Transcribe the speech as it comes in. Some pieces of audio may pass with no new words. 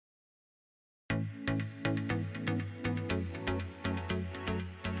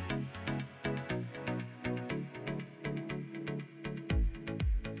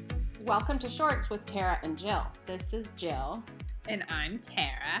Welcome to Shorts with Tara and Jill. This is Jill. And I'm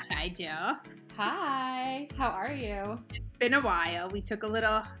Tara. Hi, Jill. Hi, how are you? It's been a while. We took a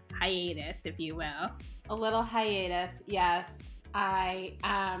little hiatus, if you will. A little hiatus, yes. I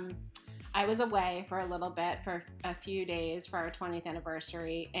was away for a little bit for a few days for our 20th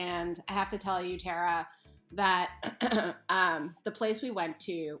anniversary, and I have to tell you, Tara, that the place we went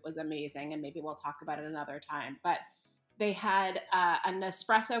to was amazing, and maybe we'll talk about it another time. But they had an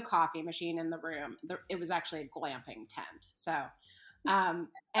espresso coffee machine in the room. It was actually a glamping tent, so. And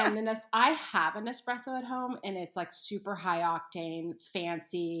then I have an espresso at home, and it's like super high octane,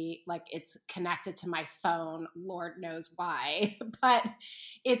 fancy, like it's connected to my phone, Lord knows why, but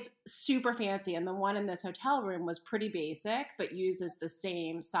it's super fancy. And the one in this hotel room was pretty basic, but uses the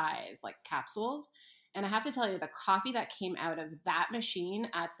same size, like capsules. And I have to tell you, the coffee that came out of that machine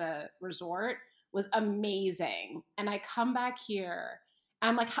at the resort was amazing. And I come back here,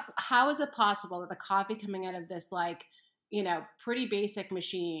 I'm like, how is it possible that the coffee coming out of this, like, pretty basic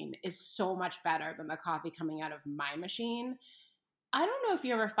machine is so much better than the coffee coming out of my machine? I don't know if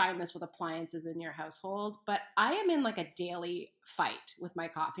you ever find this with appliances in your household, but I am in like a daily fight with my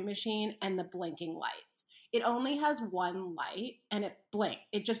coffee machine and the blinking lights. It only has one light and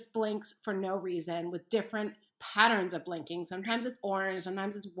it just blinks for no reason with different patterns of blinking. Sometimes it's orange,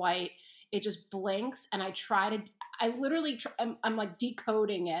 sometimes it's white. It just blinks, and I'm like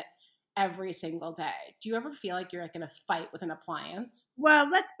decoding it every single day. Do you ever feel like you're like in a fight with an appliance? Well,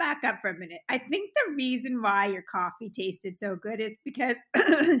 let's back up for a minute. I think the reason why your coffee tasted so good is because,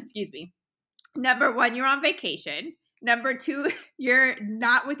 excuse me, number one, you're on vacation. Number two, you're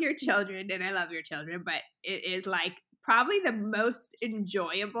not with your children, and I love your children, but it is like probably the most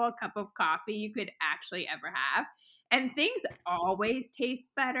enjoyable cup of coffee you could actually ever have. And things always taste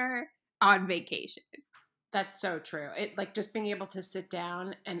better on vacation. That's so true. It like just being able to sit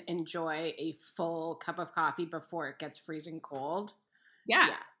down and enjoy a full cup of coffee before it gets freezing cold. Yeah.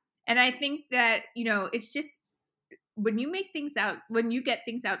 Yeah. And I think that, it's just when you get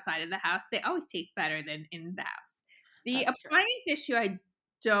things outside of the house, they always taste better than in the house. The That's true. appliance issue, I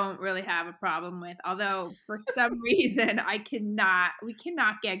don't really have a problem with, although for some reason we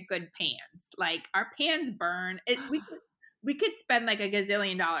cannot get good pans. Like our pans burn. We could spend like a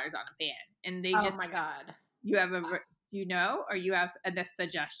gazillion dollars on a pan, and they Oh just, my God. you have or you have a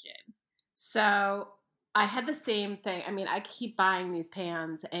suggestion? So I had the same thing. I mean, I keep buying these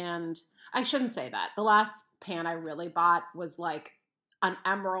pans, and I shouldn't say that. The last pan I really bought was like an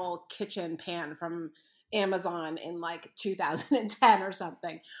Emerald kitchen pan from Amazon in like 2010 or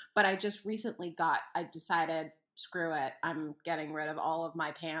something. But I decided, screw it. I'm getting rid of all of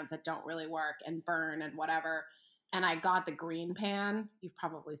my pans that don't really work and burn and whatever. And I got the green pan. You've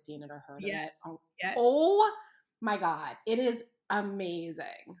probably seen it or heard of Yeah. it. Oh, Yeah. oh my God. It is amazing.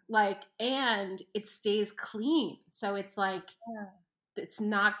 Like, and it stays clean. So it's like, it's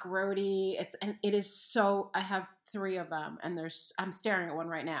not grody. And it is so, I have three of them, and I'm staring at one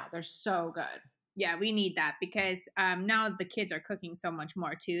right now. They're so good. Yeah, we need that because now the kids are cooking so much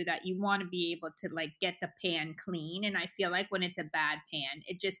more too that you want to be able to like get the pan clean. And I feel like when it's a bad pan,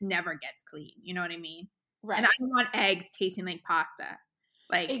 it just never gets clean. You know what I mean? Right. And I don't want eggs tasting like pasta.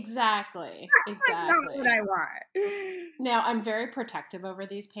 Like Exactly. that's like not Exactly. what I want. Now, I'm very protective over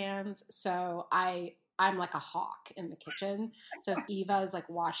these pans, so I'm like a hawk in the kitchen. So if Eva is like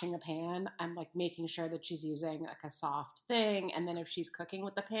washing a pan, I'm like making sure that she's using like a soft thing, and then if she's cooking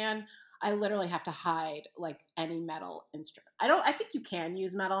with the pan, I literally have to hide like any metal instrument. I think you can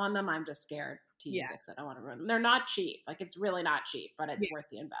use metal on them. I'm just scared to use Yeah. it because I don't want to ruin them. They're not cheap. Like it's really not cheap, but it's worth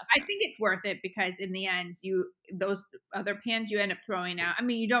the I investment. think it's worth it because in the end, those other pans you end up throwing out. I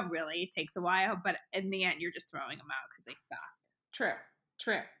mean, you don't really. It takes a while, but in the end, you're just throwing them out because they suck. True.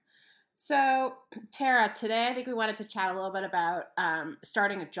 True. So, Tara, today I think we wanted to chat a little bit about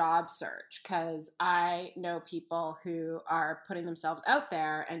starting a job search, because I know people who are putting themselves out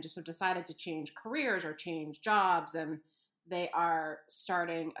there and just have decided to change careers or change jobs, and they are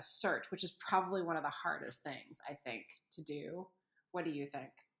starting a search, which is probably one of the hardest things, I think, to do. What do you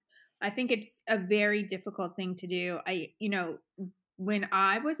think? I think it's a very difficult thing to do. When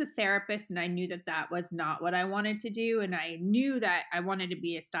I was a therapist and I knew that that was not what I wanted to do, and I knew that I wanted to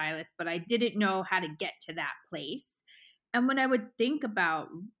be a stylist, but I didn't know how to get to that place. And when I would think about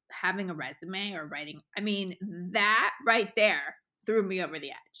having a resume or writing, I mean, that right there threw me over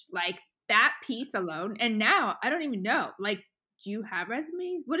the edge. Like that piece alone. And now I don't even know. Like, do you have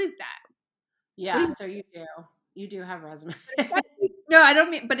resumes? What is that? What do Yeah, you so you do. You do have resume. No, I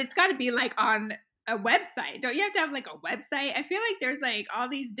don't mean, but it's got to be like on a website. Don't you have to have like a website? I feel like there's like all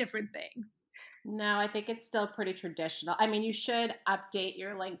these different things. No, I think it's still pretty traditional. I mean, you should update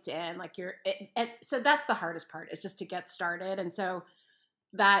your LinkedIn, like so that's the hardest part is just to get started. And so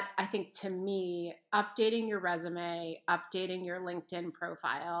that I think to me, updating your resume, updating your LinkedIn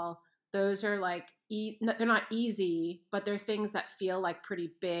profile, those are like they're not easy, but they're things that feel like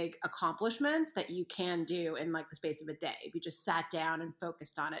pretty big accomplishments that you can do in like the space of a day if you just sat down and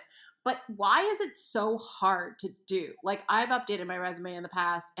focused on it. But why is it so hard to do? Like I've updated my resume in the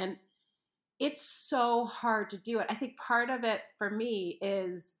past and it's so hard to do it. I think part of it for me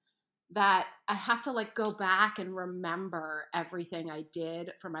is that I have to like go back and remember everything I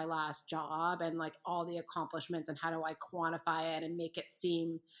did for my last job and like all the accomplishments and how do I quantify it and make it,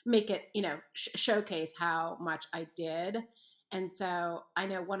 showcase how much I did. And so I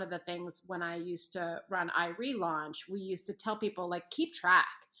know one of the things when I used to run iRelaunch, we used to tell people like keep track.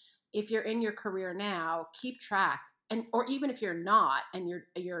 If you're in your career now, keep track. And or even if you're not and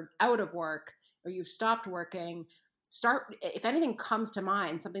you're out of work or you've stopped working, start if anything comes to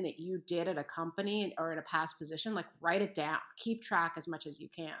mind, something that you did at a company or in a past position, like write it down, keep track as much as you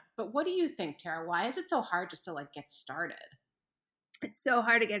can. But what do you think, Tara? Why is it so hard just to like get started? It's so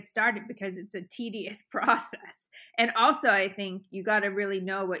hard to get started because it's a tedious process. And also, I think you got to really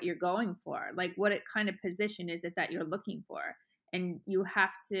know what you're going for. Like, what kind of position is it that you're looking for? And you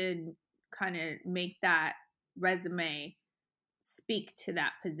have to kind of make that resume speak to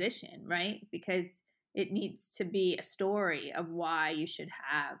that position, right? Because it needs to be a story of why you should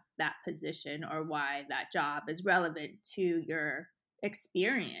have that position or why that job is relevant to your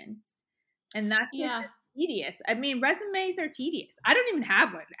experience. And that just Yeah. is tedious. I mean, resumes are tedious. I don't even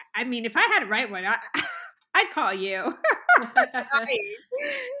have one. I mean, if I had to write one, I'd call you.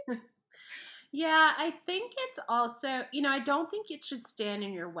 Yeah, I think it's also, I don't think it should stand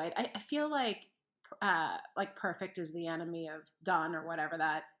in your way. I feel like perfect is the enemy of done or whatever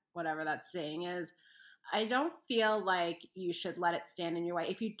that saying is. I don't feel like you should let it stand in your way.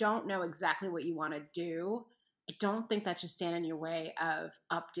 If you don't know exactly what you want to do, I don't think that should stand in your way of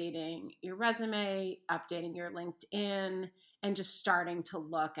updating your resume, updating your LinkedIn, and just starting to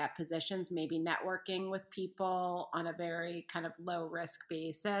look at positions, maybe networking with people on a very kind of low risk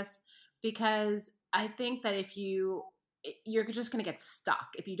basis. Because I think that if you're just going to get stuck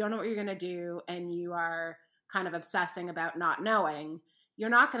if you don't know what you're going to do and you are kind of obsessing about not knowing,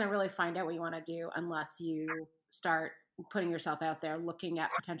 you're not going to really find out what you want to do unless you start putting yourself out there, looking at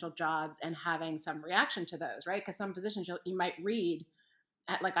potential jobs and having some reaction to those, right? Because some positions you might read,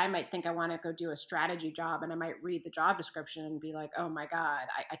 like I might think I want to go do a strategy job and I might read the job description and be like, oh my God,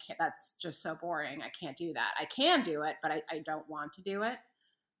 I can't, that's just so boring. I can't do that. I can do it, but I don't want to do it.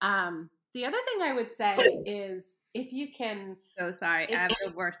 The other thing I would say is if you can, So sorry. I if have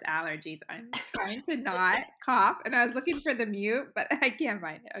the worst allergies. I'm trying to not cough, and I was looking for the mute, but I can't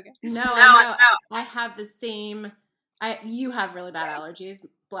find it. Okay. no, I know I have the same. You have really bad allergies.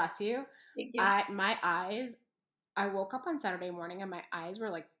 Bless you. Thank you. My eyes. I woke up on Saturday morning and my eyes were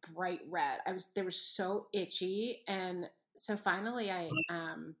like bright red. They were so itchy, and so finally I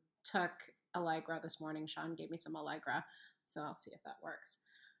took Allegra this morning. Sean gave me some Allegra, so I'll see if that works.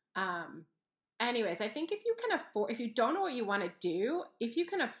 Um, anyways, I think if you don't know what you want to do, if you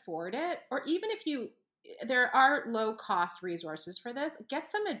can afford it, or even if there are low cost resources for this,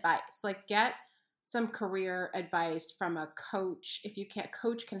 get some advice, like get some career advice from a coach. If you can't,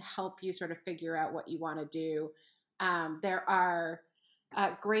 coach can help you sort of figure out what you want to do. There are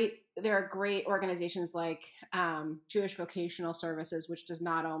great organizations like Jewish Vocational Services, which does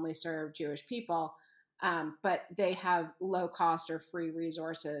not only serve Jewish people, but they have low cost or free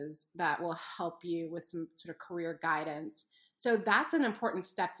resources that will help you with some sort of career guidance. So that's an important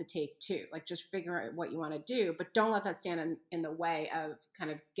step to take too, like just figure out what you want to do, but don't let that stand in the way of kind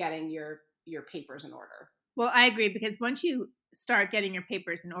of getting your papers in order. Well, I agree because once you start getting your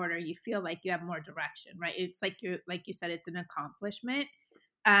papers in order, you feel like you have more direction, right? It's like you said, it's an accomplishment.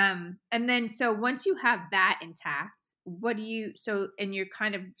 And then so once you have that intact, and you're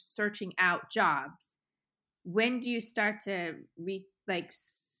kind of searching out jobs, when do you start to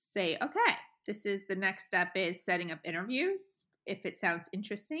say, okay, this is the next step is setting up interviews if it sounds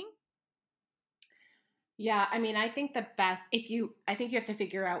interesting? Yeah, I mean, I think I think you have to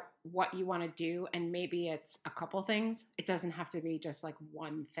figure out what you want to do, and maybe it's a couple things. It doesn't have to be just like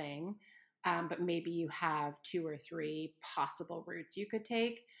one thing, but maybe you have two or three possible routes you could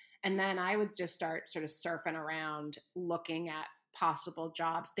take. And then I would just start sort of surfing around, looking at possible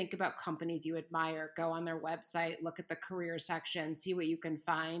jobs. Think about companies you admire, go on their website, look at the career section, see what you can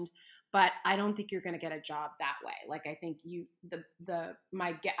find. But I don't think you're going to get a job that way. Like I think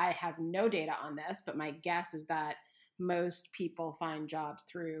I have no data on this, but my guess is that most people find jobs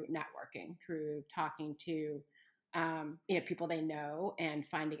through networking, through talking to people they know and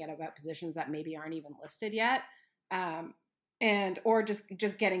finding out about positions that maybe aren't even listed yet, and or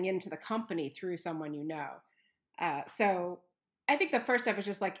just getting into the company through someone you know. So I think the first step is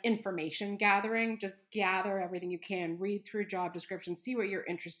just like information gathering. Just gather everything you can, read through job descriptions, see what you're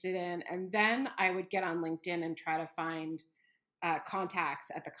interested in, and then I would get on LinkedIn and try to find contacts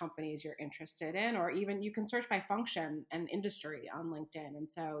at the companies you're interested in, or even you can search by function and industry on LinkedIn. And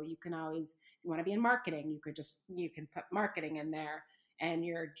so you can always, if you want to be in marketing, you can put marketing in there and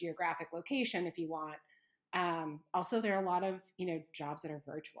your geographic location if you want. Also, there are a lot of jobs that are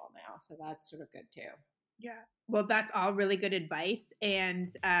virtual now, so that's sort of good too. Yeah. Well, that's all really good advice.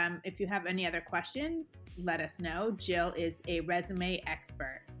 And if you have any other questions, let us know. Jill is a resume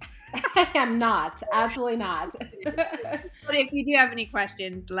expert. I am not. Absolutely not. But if you do have any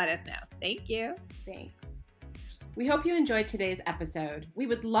questions, let us know. Thank you. Thanks. We hope you enjoyed today's episode. We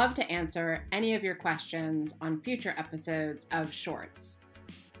would love to answer any of your questions on future episodes of Shorts.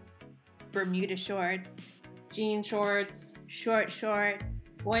 Bermuda shorts, Jean shorts, short shorts,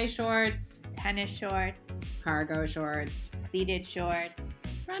 boy shorts, tennis shorts, cargo shorts, pleated shorts,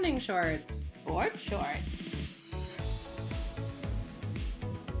 running shorts, board shorts.